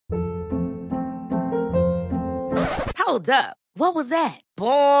Hold up. What was that?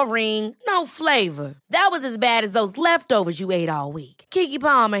 Boring. No flavor. That was as bad as those leftovers you ate all week. Keke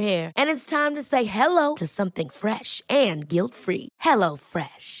Palmer here. And it's time to say hello to something fresh and guilt-free. Hello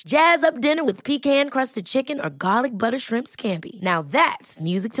Fresh. Jazz up dinner with pecan-crusted chicken or garlic butter shrimp scampi. Now that's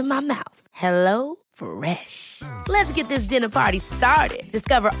music to my mouth. Hello Fresh. Let's get this dinner party started.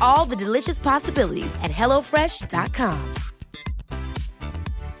 Discover all the delicious possibilities at hellofresh.com.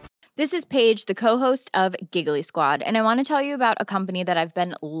 This is Paige, the co-host of Giggly Squad, and I want to tell you about a company that I've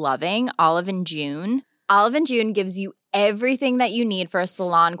been loving, Olive & June. Olive & June gives you everything that you need for a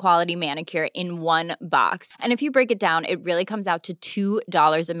salon-quality manicure in one box. And if you break it down, it really comes out to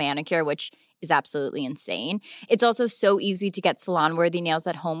 $2 a manicure, which is absolutely insane. It's also so easy to get salon-worthy nails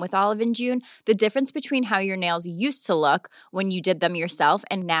at home with Olive & June. The difference between how your nails used to look when you did them yourself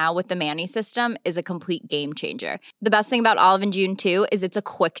and now with the Mani system is a complete game changer. The best thing about Olive & June, too, is it's a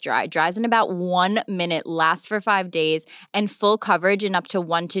quick dry. Dries in about 1 minute, lasts for 5 days, and full coverage in up to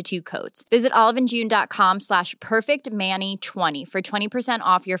 1 to 2 coats. Visit oliveandjune.com/perfectmani20 for 20%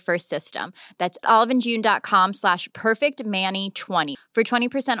 off your first system. That's oliveandjune.com/perfectmani20 for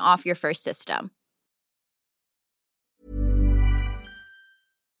 20% off your first system.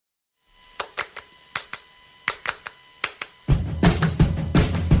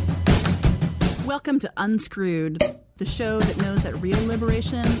 Welcome to Unscrewed, the show that knows that real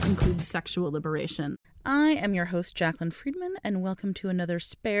liberation includes sexual liberation. I am your host, Jaclyn Friedman, and welcome to another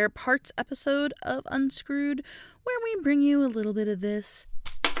spare parts episode of Unscrewed, where we bring you a little bit of this,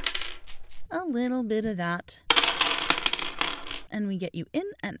 a little bit of that, and we get you in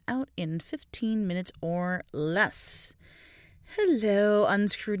and out in 15 minutes or less. Hello,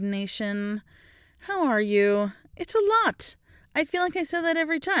 Unscrewed Nation. How are you? It's a lot. I feel like I say that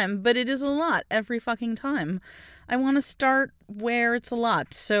every time, but it is a lot every fucking time. I want to start where it's a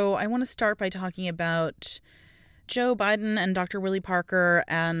lot. So I want to start by talking about Joe Biden and Dr. Willie Parker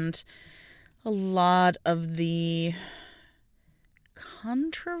and a lot of the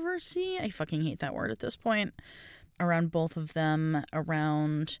controversy. I fucking hate that word at this point. Around both of them,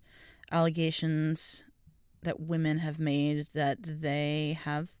 around allegations that women have made that they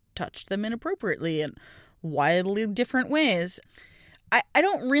have touched them inappropriately in wildly different ways. I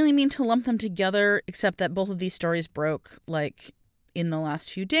don't really mean to lump them together, except that both of these stories broke, like, in the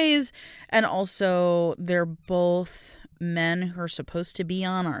last few days, and also they're both men who are supposed to be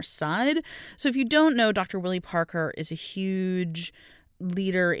on our side. So if you don't know, Dr. Willie Parker is a huge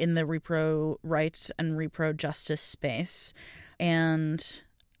leader in the repro rights and repro justice space, and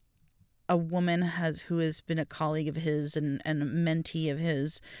a woman who has been a colleague of his and a mentee of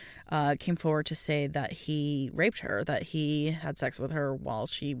his came forward to say that he raped her, that he had sex with her while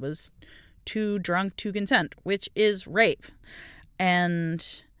she was too drunk to consent, which is rape. And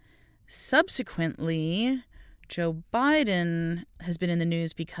subsequently, Joe Biden has been in the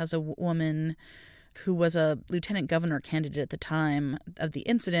news because a woman who was a lieutenant governor candidate at the time of the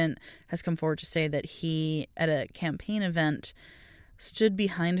incident has come forward to say that he, at a campaign event, stood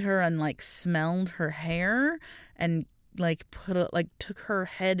behind her and, like, smelled her hair and, like, took her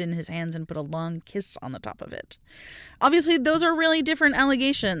head in his hands and put a long kiss on the top of it. Obviously, those are really different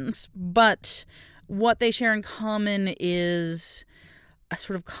allegations, but what they share in common is a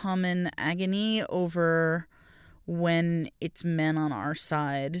sort of common agony over when it's men on our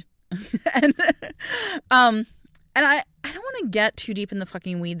side. and I don't want to get too deep in the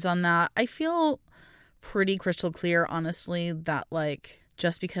fucking weeds on that. I feel pretty crystal clear, honestly, that, like,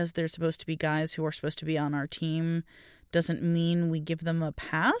 just because they're supposed to be guys who are supposed to be on our team doesn't mean we give them a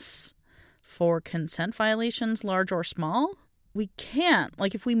pass for consent violations, large or small. We can't.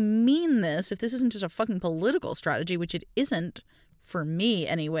 Like, if we mean this, if this isn't just a fucking political strategy, which it isn't for me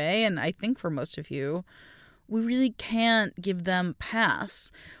anyway, and I think for most of you, we really can't give them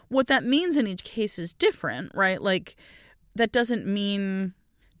pass. What that means in each case is different, right? Like, that doesn't mean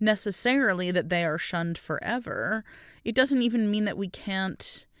necessarily that they are shunned forever. It doesn't even mean that we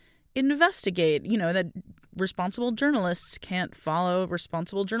can't investigate, that responsible journalists can't follow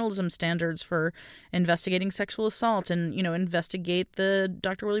responsible journalism standards for investigating sexual assault and, investigate the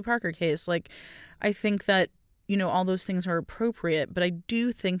Dr. Willie Parker case. Like, I think that, all those things are appropriate, but I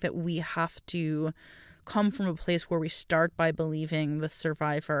do think that we have to come from a place where we start by believing the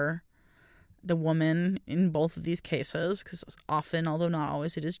survivor, the woman in both of these cases, because often, although not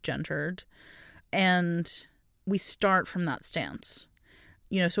always, it is gendered. And we start from that stance.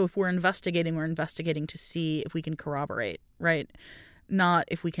 So if we're investigating to see if we can corroborate, right? Not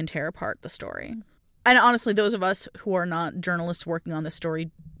if we can tear apart the story. And honestly, those of us who are not journalists working on this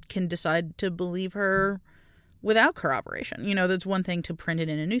story can decide to believe her without corroboration. There's one thing to print it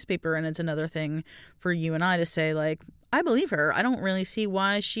in a newspaper, and it's another thing for you and I to say, like, I believe her. I don't really see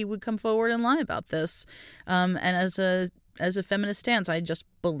why she would come forward and lie about this. And as a feminist stance, I just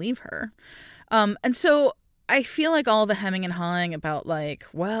believe her. And so I feel like all the hemming and hawing about like,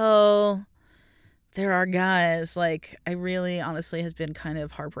 well, there are guys, like, I really honestly has been kind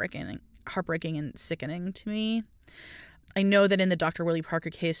of heartbreaking and sickening to me. I know that in the Dr. Willie Parker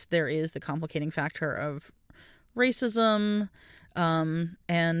case, there is the complicating factor of racism,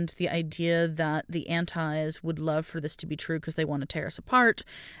 and the idea that the antis would love for this to be true because they want to tear us apart.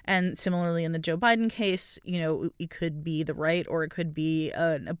 And similarly in the Joe Biden case, you know, it could be the right or it could be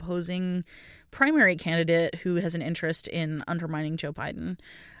an opposing primary candidate who has an interest in undermining Joe Biden.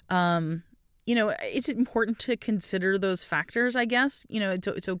 You know, it's important to consider those factors, I guess. You know,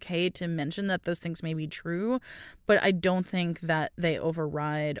 it's okay to mention that those things may be true, but I don't think that they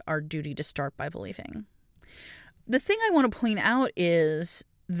override our duty to start by believing. The thing I want to point out is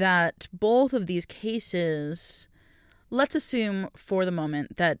that both of these cases, let's assume for the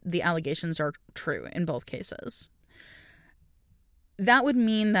moment that the allegations are true in both cases. That would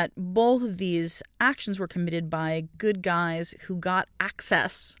mean that both of these actions were committed by good guys who got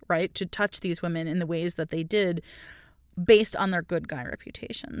access, right, to touch these women in the ways that they did based on their good guy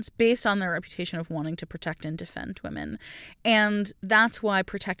reputations, based on their reputation of wanting to protect and defend women. And that's why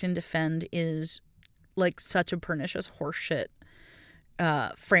protect and defend is like such a pernicious horseshit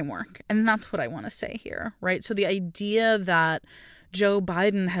framework. And that's what I want to say here, right? So the idea that Joe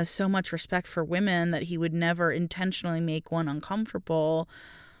Biden has so much respect for women that he would never intentionally make one uncomfortable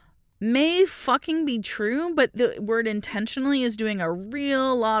may fucking be true, but the word intentionally is doing a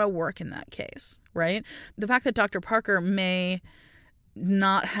real lot of work in that case, right? The fact that Dr. Parker may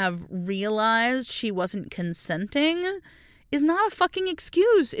not have realized she wasn't consenting is not a fucking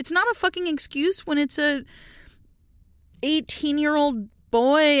excuse. It's not a fucking excuse when it's a 18-year-old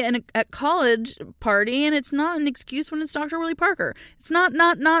boy at college party, and it's not an excuse when it's Dr. Willie Parker. It's not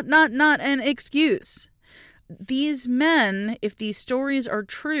an excuse. These men, if these stories are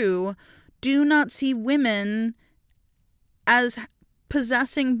true, do not see women as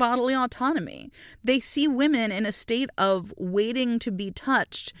possessing bodily autonomy. They see women in a state of waiting to be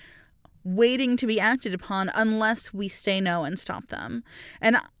touched, waiting to be acted upon unless we say no and stop them.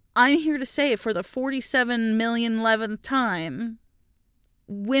 And I'm here to say for the 47,000,011th time,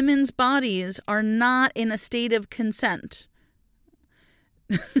 women's bodies are not in a state of consent.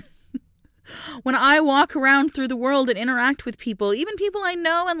 When I walk around through the world and interact with people, even people I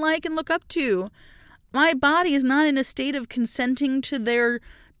know and like and look up to, my body is not in a state of consenting to their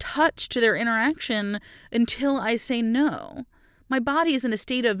touch, to their interaction until I say no. My body is in a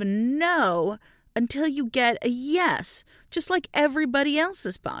state of no until you get a yes, just like everybody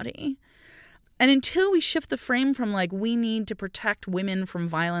else's body. And until we shift the frame from like, we need to protect women from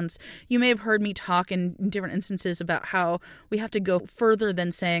violence, you may have heard me talk in different instances about how we have to go further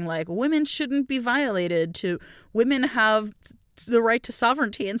than saying like, women shouldn't be violated, to women have the right to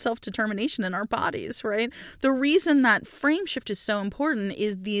sovereignty and self-determination in our bodies, right? The reason that frame shift is so important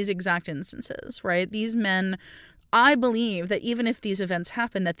is these exact instances, right? These men, I believe that even if these events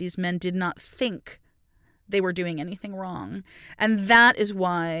happened, that these men did not think they were doing anything wrong. And that is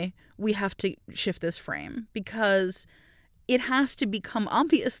why we have to shift this frame, because it has to become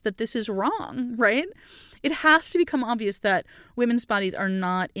obvious that this is wrong, right? It has to become obvious that women's bodies are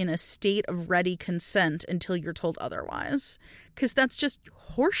not in a state of ready consent until you're told otherwise, because that's just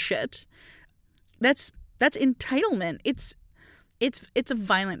horseshit. That's entitlement. It's a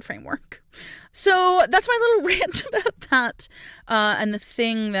violent framework. So that's my little rant about that. And the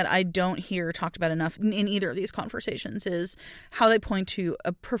thing that I don't hear talked about enough in either of these conversations is how they point to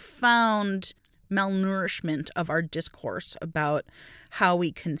a profound malnourishment of our discourse about how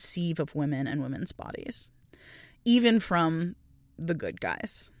we conceive of women and women's bodies, even from the good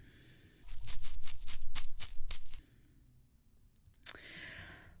guys.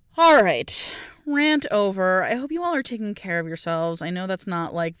 All right. Rant over. I hope you all are taking care of yourselves. I know that's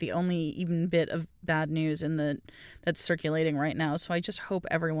not like the only even bit of bad news that's circulating right now. So I just hope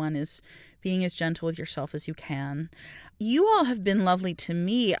everyone is being as gentle with yourself as you can. You all have been lovely to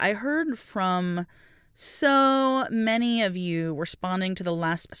me. I heard from so many of you responding to the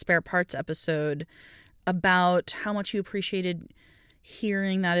last Spare Parts episode about how much you appreciated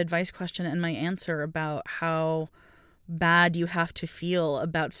hearing that advice question and my answer about how bad you have to feel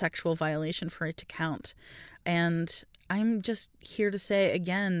about sexual violation for it to count. And I'm just here to say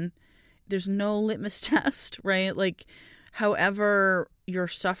again, there's no litmus test, right? Like, however you're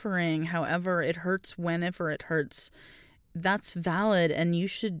suffering, however it hurts, whenever it hurts, that's valid, and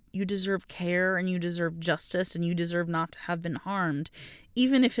you deserve care, and you deserve justice, and you deserve not to have been harmed,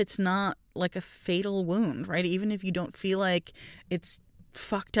 even if it's not like a fatal wound, right? Even if you don't feel like it's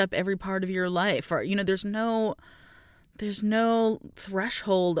fucked up every part of your life, or, you know, there's no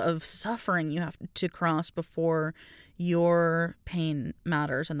threshold of suffering you have to cross before your pain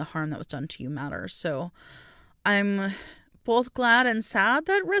matters and the harm that was done to you matters. So I'm both glad and sad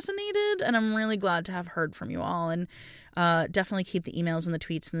that resonated, and I'm really glad to have heard from you all. And definitely keep the emails and the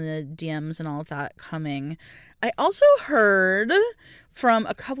tweets and the DMs and all of that coming. I also heard from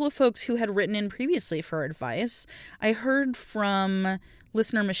a couple of folks who had written in previously for advice. I heard from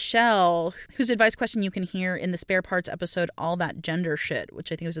listener Michelle, whose advice question you can hear in the Spare Parts episode, All That Gender Shit,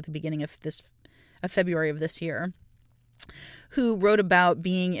 which I think was at the beginning of February of this year, who wrote about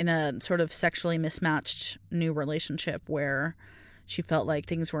being in a sort of sexually mismatched new relationship where she felt like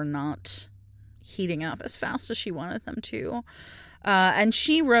things were not heating up as fast as she wanted them to. And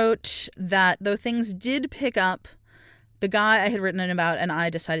she wrote that though things did pick up, the guy I had written about and I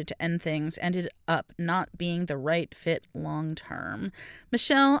decided to end things ended up not being the right fit long term.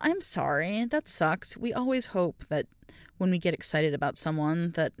 Michelle, I'm sorry. That sucks. We always hope that when we get excited about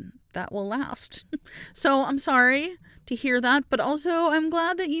someone that will last. So I'm sorry to hear that, but also I'm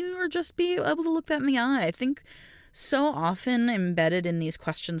glad that you are just be able to look that in the eye. I think so often embedded in these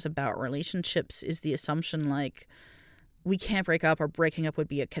questions about relationships is the assumption like we can't break up or breaking up would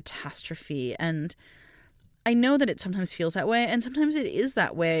be a catastrophe. And I know that it sometimes feels that way, and sometimes it is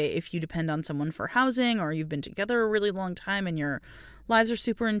that way if you depend on someone for housing, or you've been together a really long time and your lives are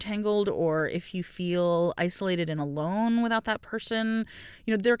super entangled, or if you feel isolated and alone without that person.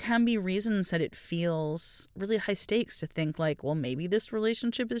 You know, there can be reasons that it feels really high stakes to think like, well, maybe this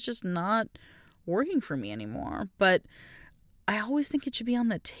relationship is just not working for me anymore. But I always think it should be on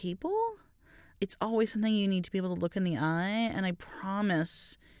the table. It's always something you need to be able to look in the eye, and I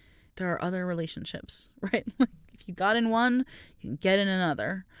promise there are other relationships, right? Like if you got in one, you can get in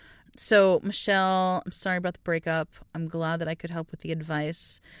another. So, Michelle, I'm sorry about the breakup. I'm glad that I could help with the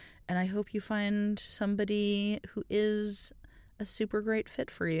advice. And I hope you find somebody who is a super great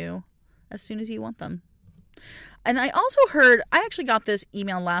fit for you as soon as you want them. And I also heard, I actually got this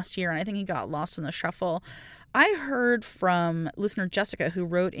email last year, and I think it got lost in the shuffle. I heard from listener Jessica, who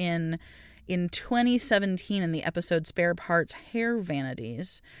wrote in 2017 in the episode Spare Parts Hair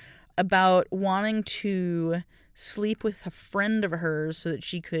Vanities, about wanting to sleep with a friend of hers so that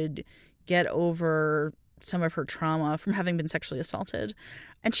she could get over some of her trauma from having been sexually assaulted.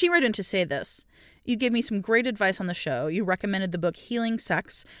 And she wrote in to say this: "You gave me some great advice on the show. You recommended the book Healing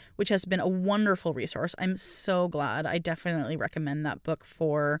Sex, which has been a wonderful resource. I'm so glad. I definitely recommend that book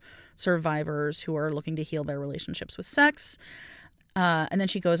for survivors who are looking to heal their relationships with sex." And then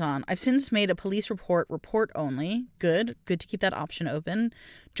she goes on, "I've since made a police report only. Good to keep that option open.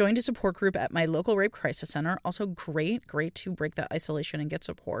 Joined a support group at my local rape crisis center. Also great to break that isolation and get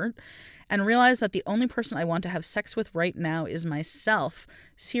support. And realized that the only person I want to have sex with right now is myself.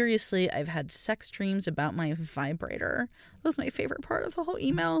 Seriously, I've had sex dreams about my vibrator." That was my favorite part of the whole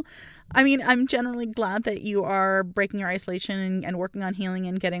email. I mean, I'm generally glad that you are breaking your isolation and working on healing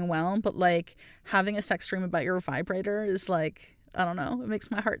and getting well, but like having a sex dream about your vibrator is like, I don't know, it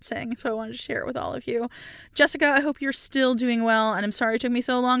makes my heart sing, so I wanted to share it with all of you. Jessica, I hope you're still doing well, and I'm sorry it took me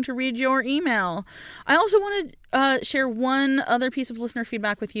so long to read your email. I also want to share one other piece of listener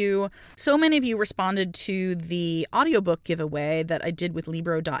feedback with you. So many of you responded to the audiobook giveaway that I did with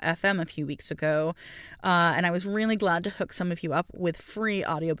Libro.fm a few weeks ago, and I was really glad to hook some of you up with free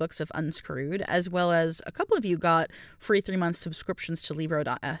audiobooks of Unscrewed, as well as a couple of you got free 3-month subscriptions to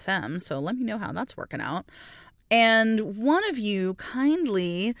Libro.fm, so let me know how that's working out. And one of you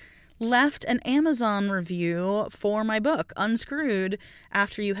kindly left an Amazon review for my book, Unscrewed,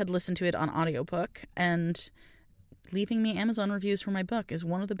 after you had listened to it on audiobook. And leaving me Amazon reviews for my book is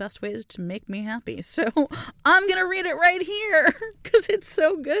one of the best ways to make me happy. So I'm going to read it right here because it's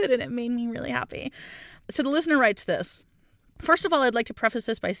so good and it made me really happy. So the listener writes this: "First of all, I'd like to preface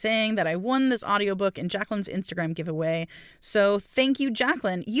this by saying that I won this audiobook in Jacqueline's Instagram giveaway. So thank you,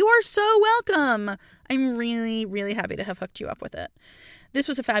 Jacqueline. You are so welcome. I'm really, really happy to have hooked you up with it. This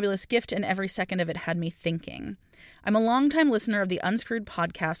was a fabulous gift, and every second of it had me thinking. I'm a longtime listener of the Unscrewed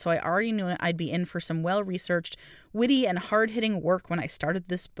podcast, so I already knew I'd be in for some well-researched, witty, and hard-hitting work when I started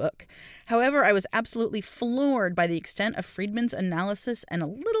this book. However, I was absolutely floored by the extent of Friedman's analysis and a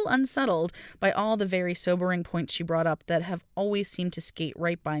little unsettled by all the very sobering points she brought up that have always seemed to skate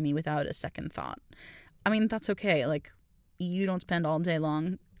right by me without a second thought. I mean, that's okay. Like, you don't spend all day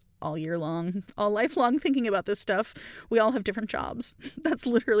long, all year long, all life long thinking about this stuff. We all have different jobs. That's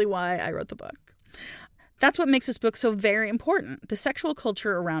literally why I wrote the book. That's what makes this book so very important. The sexual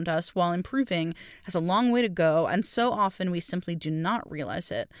culture around us, while improving, has a long way to go, and so often we simply do not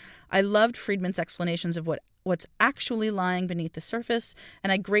realize it. I loved Friedman's explanations of what's actually lying beneath the surface,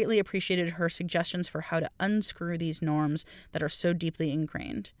 and I greatly appreciated her suggestions for how to unscrew these norms that are so deeply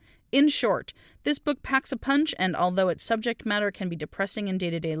ingrained. In short, this book packs a punch, and although its subject matter can be depressing in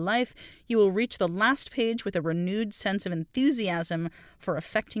day-to-day life, you will reach the last page with a renewed sense of enthusiasm for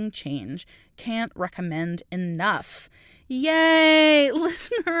effecting change. Can't recommend enough. Yay!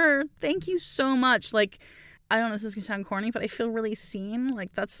 Listener, thank you so much. Like, I don't know if this is going to sound corny, but I feel really seen.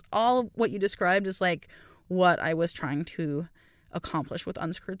 Like, that's all what you described is like what I was trying to accomplish with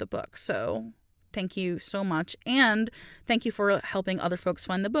Unscrewed the book. So thank you so much. And thank you for helping other folks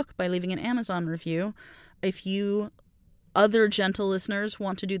find the book by leaving an Amazon review. If you other gentle listeners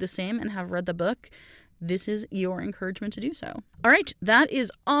want to do the same and have read the book, this is your encouragement to do so. All right, that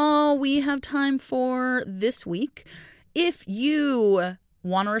is all we have time for this week. If you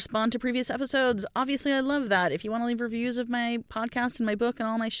want to respond to previous episodes, obviously I love that. If you want to leave reviews of my podcast and my book and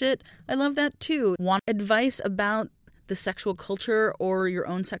all my shit, I love that too. Want advice about the sexual culture or your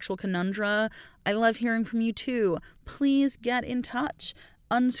own sexual conundrum? I love hearing from you too. Please get in touch.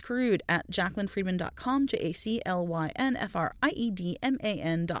 Unscrewed at JacquelineFriedman.com,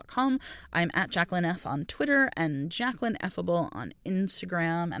 JacquelineFriedman.com. I'm at Jacqueline F on Twitter and Jacqueline Effable on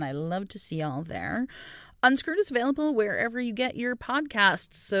Instagram, and I love to see y'all there. Unscrewed is available wherever you get your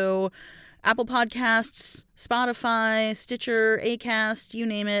podcasts. So Apple Podcasts, Spotify, Stitcher, Acast, you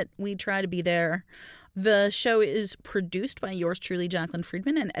name it, we try to be there. The show is produced by yours truly, Jacqueline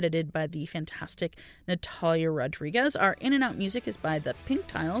Friedman, and edited by the fantastic Natalia Rodriguez. Our in and out music is by The Pink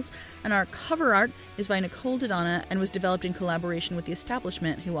Tiles, and our cover art is by Nicole Dodonna and was developed in collaboration with The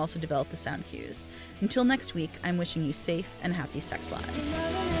Establishment, who also developed the sound cues. Until next week, I'm wishing you safe and happy sex lives.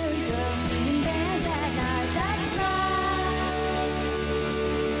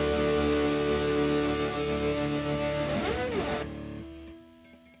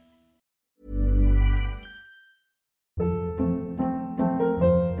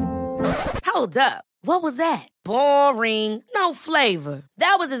 Hold up. What was that? Boring. No flavor.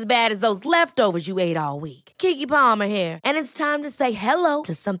 That was as bad as those leftovers you ate all week. Keke Palmer here, and it's time to say hello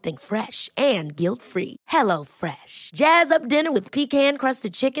to something fresh and guilt-free. Hello Fresh. Jazz up dinner with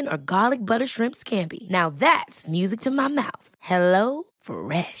pecan-crusted chicken or garlic butter shrimp scampi. Now that's music to my mouth. Hello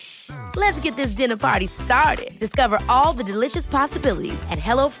Fresh. Let's get this dinner party started. Discover all the delicious possibilities at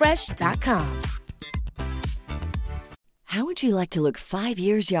HelloFresh.com. How would you like to look 5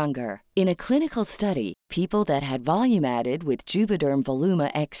 years younger? In a clinical study, people that had volume added with Juvederm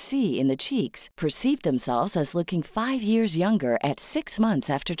Voluma XC in the cheeks perceived themselves as looking 5 years younger at 6 months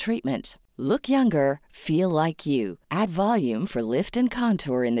after treatment. Look younger, feel like you. Add volume for lift and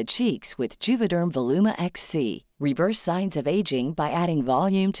contour in the cheeks with Juvederm Voluma XC. Reverse signs of aging by adding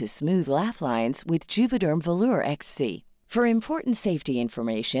volume to smooth laugh lines with Juvederm Volure XC. For important safety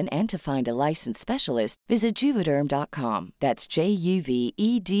information and to find a licensed specialist, visit Juvederm.com. That's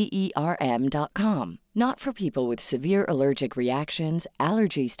JUVEDERM.com. Not for people with severe allergic reactions,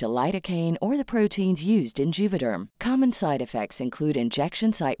 allergies to lidocaine, or the proteins used in Juvederm. Common side effects include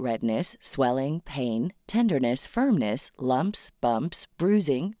injection site redness, swelling, pain, tenderness, firmness, lumps, bumps,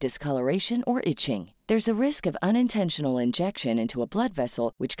 bruising, discoloration, or itching. There's a risk of unintentional injection into a blood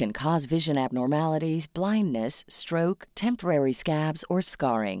vessel, which can cause vision abnormalities, blindness, stroke, temporary scabs, or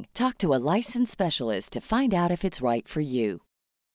scarring. Talk to a licensed specialist to find out if it's right for you.